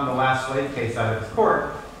finally gotten the last slave case out of his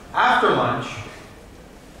court. After lunch,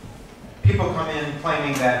 people come in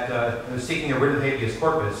claiming that they're seeking a writ of habeas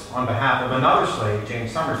corpus on behalf of another slave,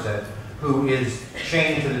 James Somerset, who is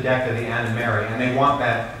chained to the deck of the Anna Mary, and they want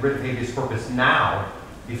that writ of habeas corpus now,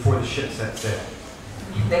 before the ship sets sail.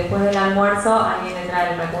 Después del almuerzo, alguien le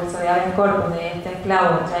trae el recurso de habeas corpus de este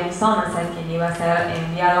esclavo, James Somerset, quien iba a ser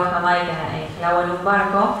enviado a Jamaica, esclavo en un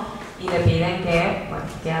barco, y le piden que, bueno,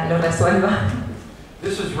 que lo resuelva.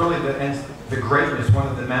 This is really the greatness, one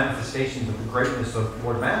of the manifestations of the greatness of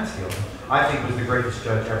Lord Mansfield. I think was the greatest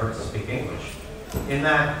judge ever to speak English, in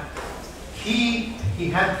that he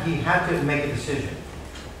had to make a decision.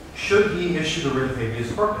 Should he issue the writ of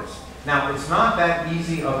habeas corpus? Now, it's not that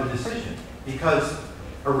easy of a decision, because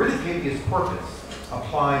a writ of habeas corpus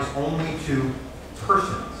applies only to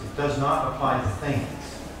persons. It does not apply to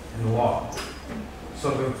things in the law.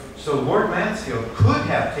 So Lord Mansfield could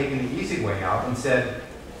have taken the easy way out and said,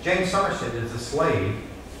 James Somerset is a slave,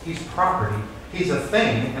 he's property, he's a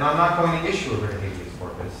thing, and I'm not going to issue a writ of habeas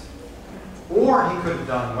corpus. Or he could have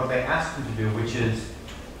done what they asked him to do, which is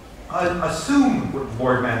assume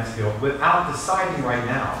Lord Mansfield, without deciding right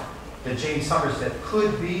now that James Somerset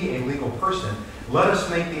could be a legal person. Let us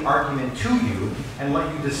make the argument to you and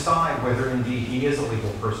let you decide whether indeed he is a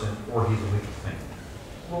legal person or he's a legal thing.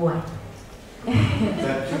 Boy. Is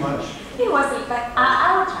that too much? It wasn't, but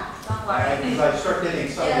I'll try. Don't worry. Because I start getting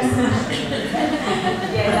excited.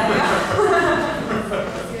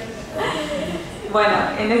 Bueno,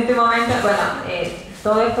 en este momento,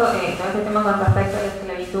 todo este tema con respecto a la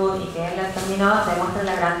esclavitud y que él la terminó demuestra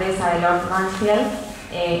la grandeza de Lord Mansfield.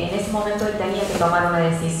 En ese momento él tenía que tomar una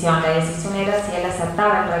decisión. La decisión era si él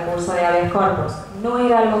aceptaba el recurso de habeas corpus. No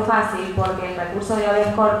era algo fácil porque el recurso de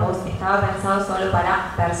habeas corpus estaba pensado solo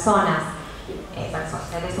para personas,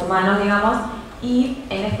 seres humanos, digamos, y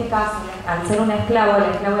en este caso, al ser un esclavo,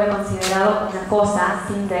 el esclavo era considerado una cosa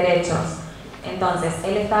sin derechos. Entonces,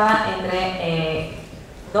 él estaba entre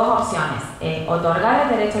dos opciones: otorgar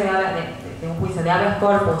el derecho de un juicio de habeas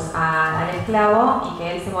corpus al esclavo y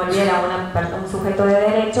que él se volviera un sujeto de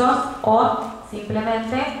derechos, o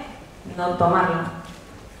simplemente no tomarlo.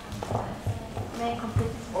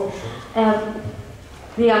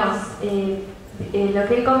 Digamos, lo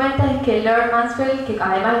que él comenta es que Lord Mansfield, que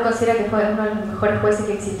además él considera que fue uno de los mejores jueces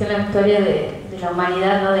que existió en la historia de la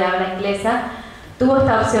humanidad, ¿no?, de habla inglesa, tuvo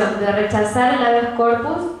esta opción de rechazar el habeas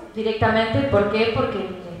corpus directamente. ¿Por qué? Porque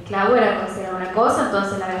el esclavo era considerado una cosa,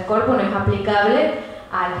 entonces el habeas corpus no es aplicable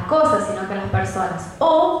a las cosas, sino que a las personas.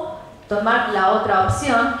 O tomar la otra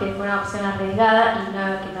opción, que fue una opción arriesgada y que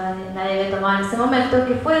nadie había tomado en ese momento,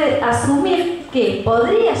 que fue de asumir que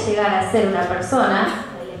podría llegar a ser una persona,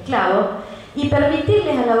 el esclavo, y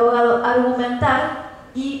permitirles al abogado argumentar,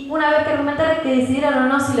 y una vez que argumentara, que decidieran o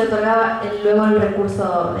no si le otorgaba luego el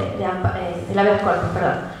recurso de habeas corpus,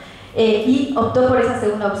 perdón. Y optó por esa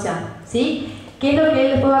segunda opción, ¿sí? ¿Qué es lo que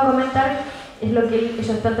él después va a comentar? Es lo que ellos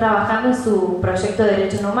están trabajando en su proyecto de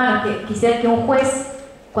derechos no humanos, que quisieran que un juez,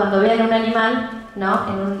 cuando vean un animal, ¿no?,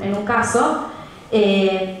 en un caso,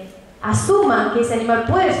 asuman que ese animal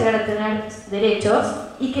puede llegar a tener derechos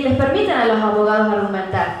y que les permitan a los abogados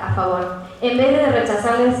argumentar a favor, en vez de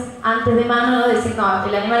rechazarles antes de mano, ¿no?, decir, no,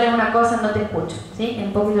 el animal es una cosa, no te escucho, ¿sí?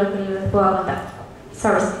 Un poco lo que les puedo contar.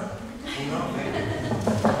 Sorry.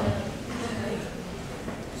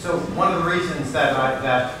 So one of the reasons that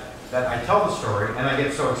I tell the story, and I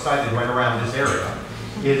get so excited right around this area,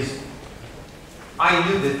 is I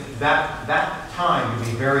knew that time would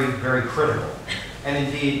be very, very critical. And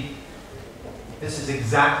indeed, this is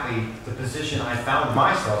exactly the position I found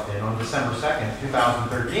myself in on December 2nd,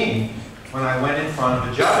 2013, when I went in front of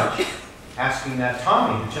a judge asking that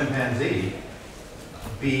Tommy, the chimpanzee,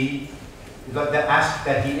 asked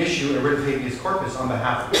that he issue a writ of habeas corpus on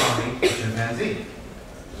behalf of Tommy, the chimpanzee.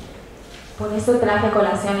 Por eso traje a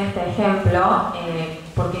colación este ejemplo,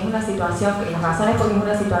 porque es una situación, las razones porque es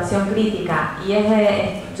una situación crítica, y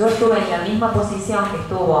yo estuve en la misma posición que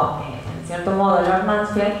estuvo, en cierto modo, Lord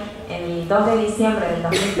Mansfield, el 2 de diciembre del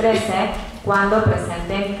 2013, cuando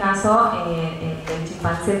presenté mi caso del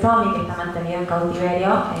chimpancé Tommy, que está mantenido en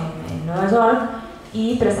cautiverio en Nueva York,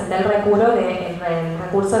 y presenté el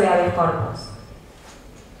recurso de habeas corpus.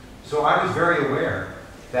 So I was very aware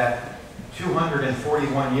that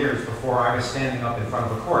 241 years before I was standing up in front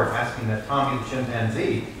of a court asking that Tommy the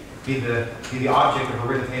chimpanzee be the object of a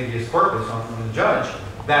writ of habeas corpus on the judge,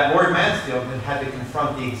 that Lord Mansfield had to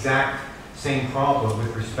confront the exact same problem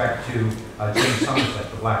with respect to James Somerset,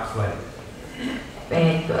 the black slave.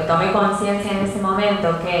 Tomé conciencia en ese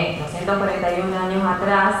momento que 241 años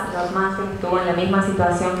atrás Lord Mansfield estuvo en la misma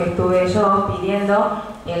situación que estuve yo, pidiendo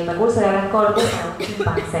el recurso de habeas corpus a un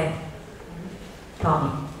chimpancé, Tommy.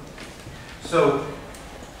 So,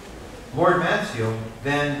 Lord Mansfield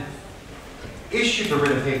then issued the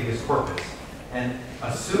writ of habeas corpus and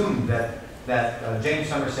assumed that James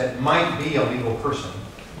Somerset might be a legal person,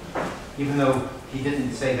 even though he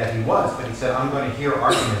didn't say that he was, but he said, I'm going to hear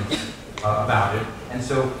arguments about it. And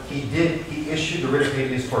so he issued the writ of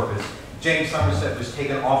habeas corpus. James Somerset was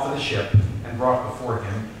taken off of the ship and brought before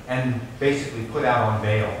him and basically put out on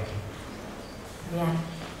bail.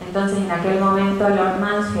 Bien. Entonces, en aquel momento, Lord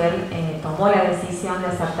Mansfield tomó la decisión de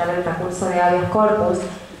aceptar el recurso de habeas corpus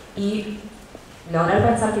y lograr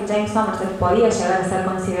pensar que James Somerset podía llegar a ser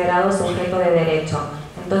considerado sujeto de derecho.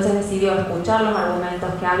 Entonces decidió escuchar los argumentos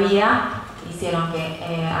que había, hicieron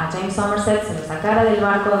que a James Somerset se lo sacara del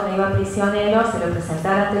barco donde iba prisionero, se lo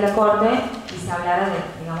presentara ante la corte y se hablara de,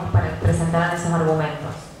 digamos, para que presentaran esos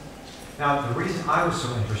argumentos. Now, the reason I was so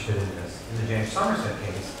interested in this, in the James Somerset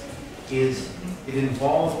case, is it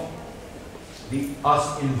involved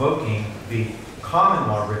us invoking the common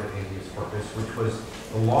law writ of habeas corpus, which was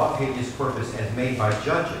the law of habeas corpus as made by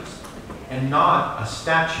judges, and not a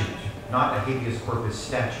statute, not a habeas corpus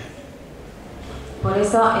statute. Por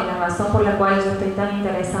eso, la razón por la cual yo estoy tan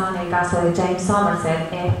interesado en el caso de James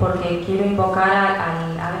Somerset es porque quiero invocar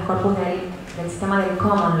al habeas corpus del sistema del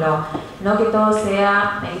common law, no que todo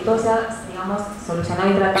sea, digamos, solucionado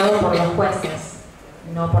y tratado por los jueces,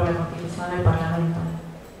 no por la Constitución del Parlamento.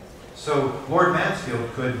 So Lord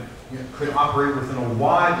Mansfield could operate within a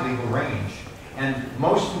wide legal range, and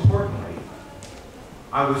most importantly,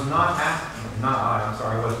 I was I'm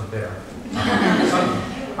sorry, I wasn't there.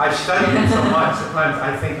 I've studied it so much, sometimes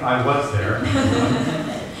I think I was there.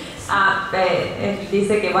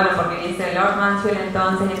 Dice que, bueno, porque dice Lord Mansfield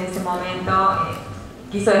entonces en ese momento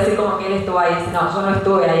quiso decir como que él estuvo ahí. Dice, no, yo no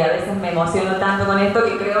estuve ahí, a veces me emociono tanto con esto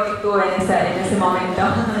que creo que estuve en ese momento,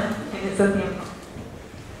 en esos tiempos.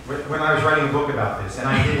 When I was writing a book about this, and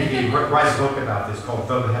I did indeed write a book about this called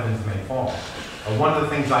Though the Heavens May Fall, one of the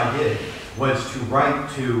things I did was to write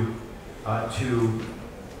to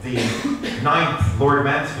the 9th Lord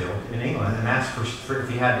Mansfield in England and ask for if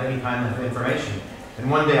he had any kind of information.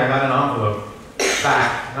 And one day I got an envelope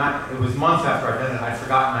back, it was months after I'd done it, I'd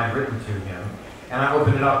forgotten I'd written to him. And I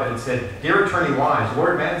opened it up and it said, Dear Attorney Wise,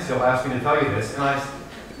 Lord Mansfield asked me to tell you this. And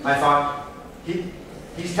I thought,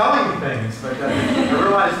 he's telling me things, but I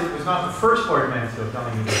realized it was not the first Lord Mansfield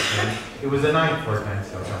telling me those things, it was the 9th Lord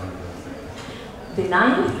Mansfield telling me those things. The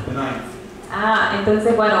 9th? The 9th.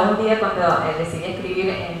 Entonces, bueno, un día cuando decidí escribir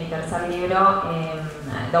en mi tercer libro,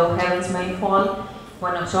 Though Heavens May Fall,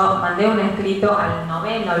 bueno, yo mandé un escrito al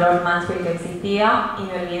 9º Lord Mansfield que existía y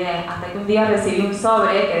me olvidé, hasta que un día recibí un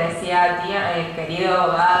sobre que decía, querido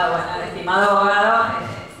abogado, bueno, estimado abogado,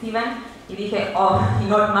 Stephen, y dije, oh,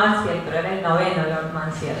 Lord Mansfield, pero era el 9º Lord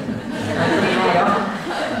Mansfield, no el primero.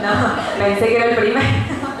 No, pensé que era el primero.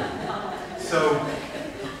 So,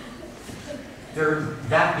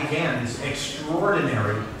 that began this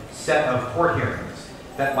extraordinary set of court hearings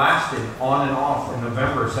that lasted on and off from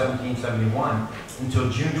November of 1771 until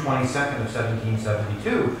June 22nd of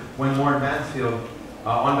 1772, when Lord Mansfield,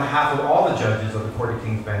 on behalf of all the judges of the Court of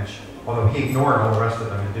King's Bench, although he ignored all the rest of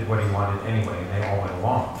them and did what he wanted anyway, and they all went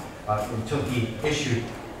along, until he issued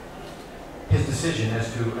his decision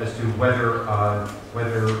as to whether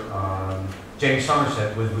James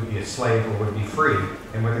Somerset would be a slave or would be free,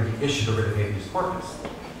 and whether he issued a writ of habeas corpus.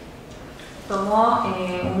 Tomó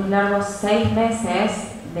un largo 6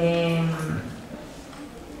 meses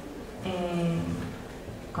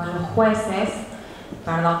con los jueces,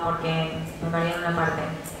 perdón porque me perdí en una parte,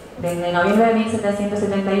 desde noviembre de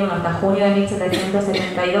 1771 hasta junio de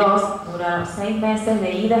 1772, duraron 6 meses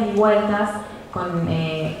de idas y vueltas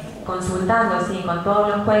consultando con todos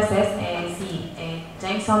los jueces si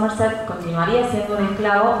James Somerset continuaría siendo un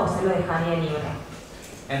esclavo o se lo dejaría libre.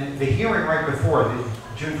 And the hearing right before,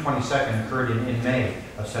 June 22nd, occurred in May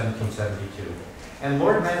of 1772. And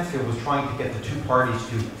Lord Mansfield was trying to get the two parties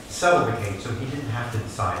to settle the case so he didn't have to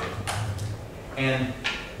decide it. And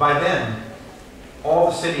by then,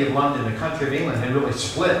 all the city of London, the country of England, had really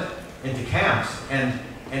split into camps, and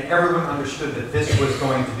everyone understood that this was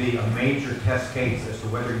going to be a major test case as to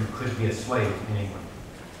whether you could be a slave in England.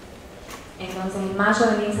 Entonces, en mayo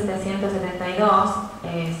de 1772,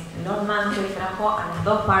 Lord Mansfield trajo a las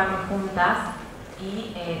dos partes juntas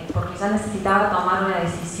y porque ya necesitaba tomar una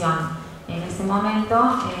decisión. En ese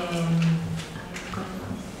momento,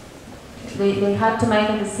 they had to make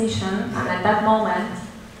a decision, and at that moment,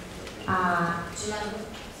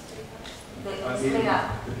 the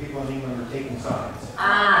people in England were taking sides.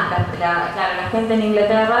 Claro, la gente en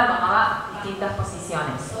Inglaterra tomaba distintas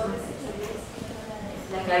posiciones.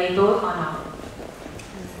 La esclavitud o no.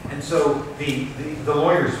 And so the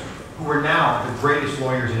lawyers, who were now the greatest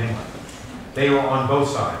lawyers in England, they were on both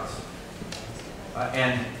sides.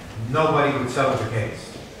 And nobody would settle the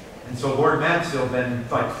case. And so Lord Mansfield then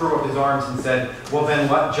threw up his arms and said, well then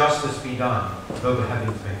let justice be done, though the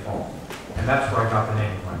heavens may fall. And that's where I got the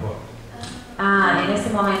name of my book. En ese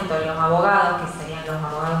momento los abogados, que serían los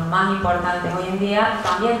abogados más importantes hoy en día,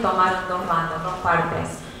 también tomaron dos bandos, dos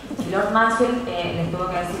partes. Y Lord Mansfield les tuvo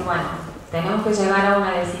que decir, bueno, tenemos que llegar a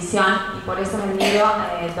una decisión, y por eso en el libro,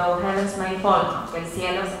 Though Heavens May Fall, que el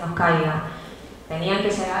cielo se nos caiga. Tenían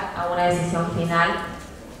que llegar a una decisión final.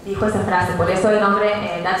 Dijo esa frase, por eso el nombre,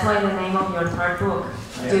 that's why the name of your third book,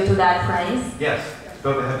 due to that phrase. Yes,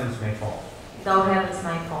 though the heavens may fall. Though heavens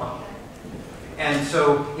may fall. And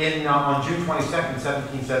so on June 22nd,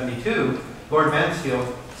 1772, Lord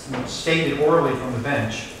Mansfield stated orally from the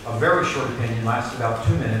bench a very short opinion, lasted about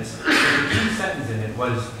 2 minutes. But the key sentence in it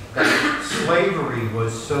was that slavery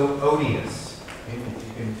was so odious.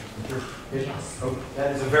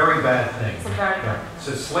 That is a very bad thing. It's a very bad thing.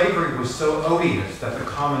 So slavery was so odious that the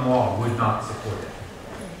common law would not support it.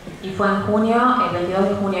 Y fue en junio, el 22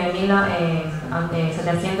 de junio de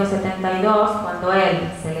 1772, cuando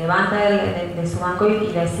él se levanta de su banco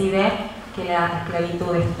y decide que la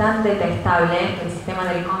esclavitud es tan detestable que el sistema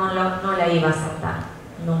del common law no la iba a aceptar,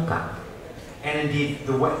 nunca. And indeed,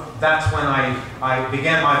 that's when I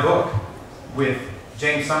began my book with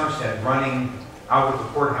James Somerset running out of the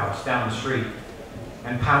courthouse down the street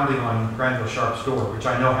and pounding on Granville Sharp's door, which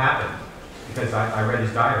I know happened because I read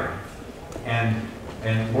his diary. And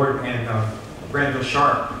Granville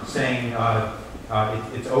Sharp saying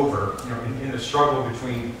it's over, in the struggle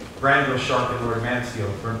between Granville Sharp and Lord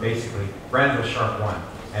Mansfield, where basically Granville Sharp won,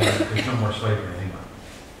 and there's no more slavery in England.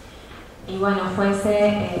 Y bueno, fue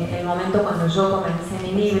ese el momento cuando yo comencé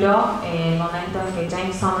mi libro, el momento en que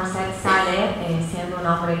James Somerset sale siendo un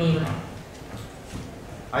hombre libre.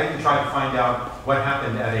 I even tried to find out what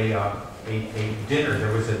happened at a dinner.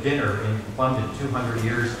 There was a dinner in London 200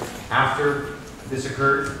 years after this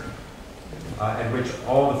occurred, at which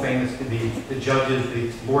all the famous, the judges,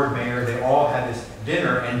 the Lord Mayor, they all had this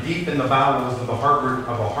dinner, and deep in the bowels of a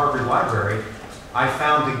Harvard library, I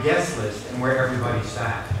found the guest list and where everybody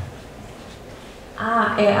sat.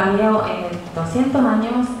 Había 200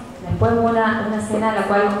 años, después hubo una cena en la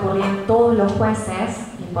cual concurrían todos los jueces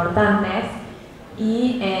importantes,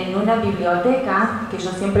 y en una biblioteca que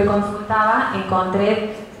yo siempre consultaba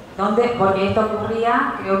encontré porque esto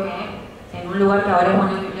ocurría, creo que en un lugar que ahora es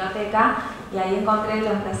una biblioteca, y ahí encontré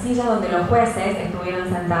las sillas donde los jueces estuvieron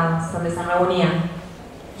sentados, donde se reunían.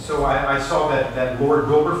 So I saw that Lord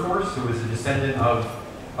Wilberforce, who was a descendant of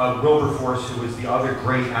Wilberforce, who was the other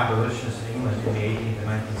great abolitionist in England in the 18th and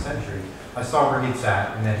 19th century, I saw where he'd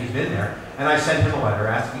sat and that he'd been there, and I sent him a letter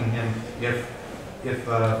asking him if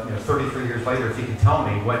 33 years later, if he could tell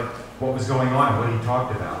me what was going on and what he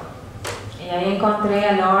talked about. Y ahí encontré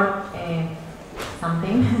a Lord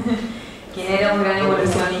something, quien era un gran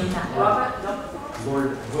evolucionista.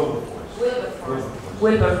 Lord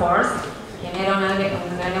Wilberforce, quien era un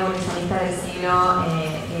gran evolucionista del siglo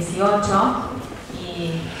XVIII,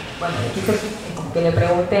 y bueno, que le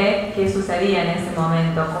pregunté qué sucedía en ese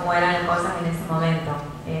momento, cómo eran las cosas en ese momento.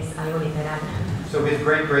 Es algo literal. So his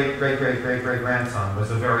great-great-great-great-great-grandson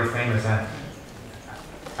was a very famous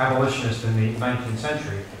abolitionist in the 19th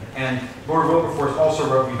century. And Lord Wilberforce also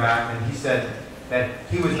wrote me back, and he said that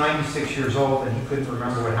he was 96 years old and he couldn't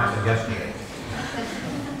remember what happened yesterday.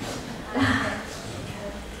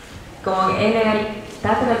 Como que él era el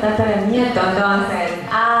tataranieto, entonces,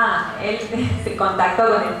 él se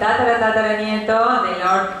contactó con el tataranieto de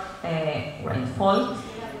Lord Grenfell.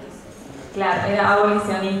 Claro, era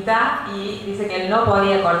abolicionista y dice que él no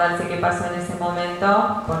podía acordarse qué pasó en ese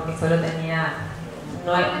momento porque solo tenía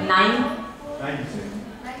 96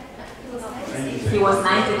 He was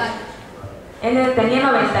 90. Él tenía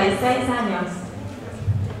 96 años.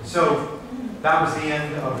 So that was the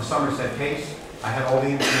end of the Somerset case. I had all the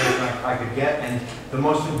information I could get, and the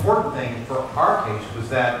most important thing for our case was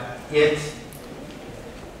that it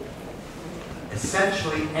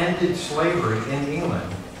essentially ended slavery in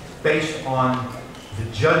England based on the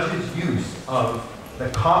judge's use of the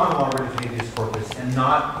common law writ of habeas corpus and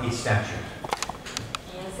not a statute.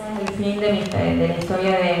 Ese es el fin de la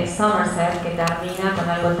historia de Somerset, que termina con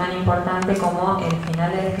algo tan importante como el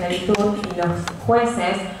final de la esclavitud y los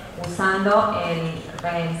jueces usando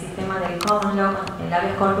el sistema del common law, el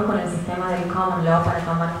habeas corpus con el sistema del common law para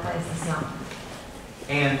tomar esta decisión.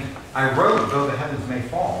 And I wrote Though the Heavens May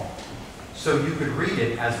Fall, so you could read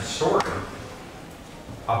it as a story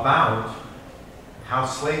about how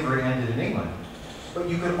slavery ended in England. But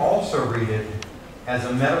you could also read it as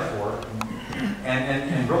a metaphor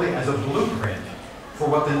and really as a blueprint for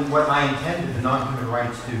what I intended the non-human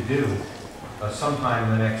rights to do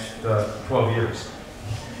sometime in the next 12 years.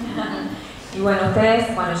 Y bueno,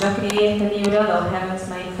 yo escribí este libro, Though Heavens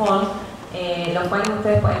May Fall, el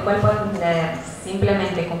cual pueden leer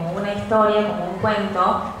simplemente como una historia, como un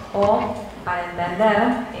cuento, o para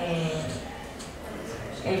entender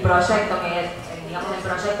el proyecto el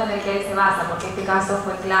proyecto en el que él se basa, porque este caso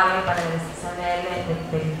fue clave para la decisión de él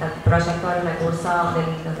del proyecto del recurso de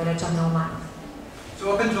los derechos no humanos.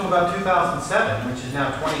 So up until about 2007, which is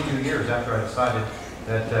now 22 years after I decided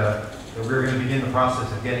that we were going to begin the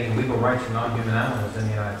process of getting legal rights for non-human animals in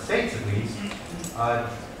the United States, at least,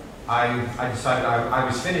 I decided I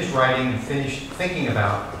was finished writing and finished thinking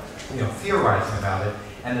about, theorizing about it,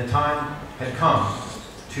 and the time had come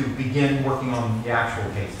to begin working on the actual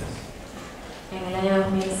cases. En el año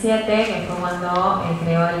 2007, que fue cuando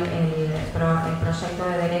creó el proyecto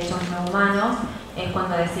de derechos no humanos, es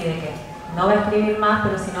cuando decide que no va a escribir más,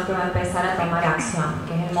 pero sino que va a empezar a tomar acción,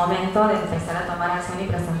 que es el momento de empezar a tomar acción y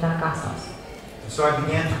presentar casos. So I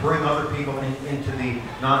began to bring other people into the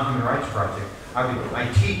non-human rights project. I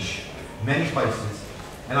teach many places,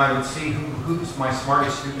 and I would see who my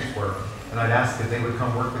smartest students were, and I'd ask if they would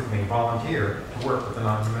come work with me, volunteer to work with the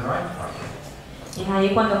non-human rights project. Y es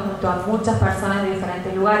ahí cuando junto a muchas personas de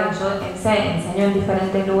diferentes lugares, yo enseño en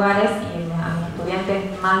diferentes lugares y a mis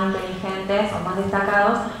estudiantes más inteligentes o más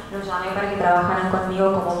destacados los llamé para que trabajaran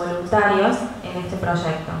conmigo como voluntarios en este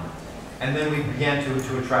proyecto. And then we began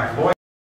to attract lawyers.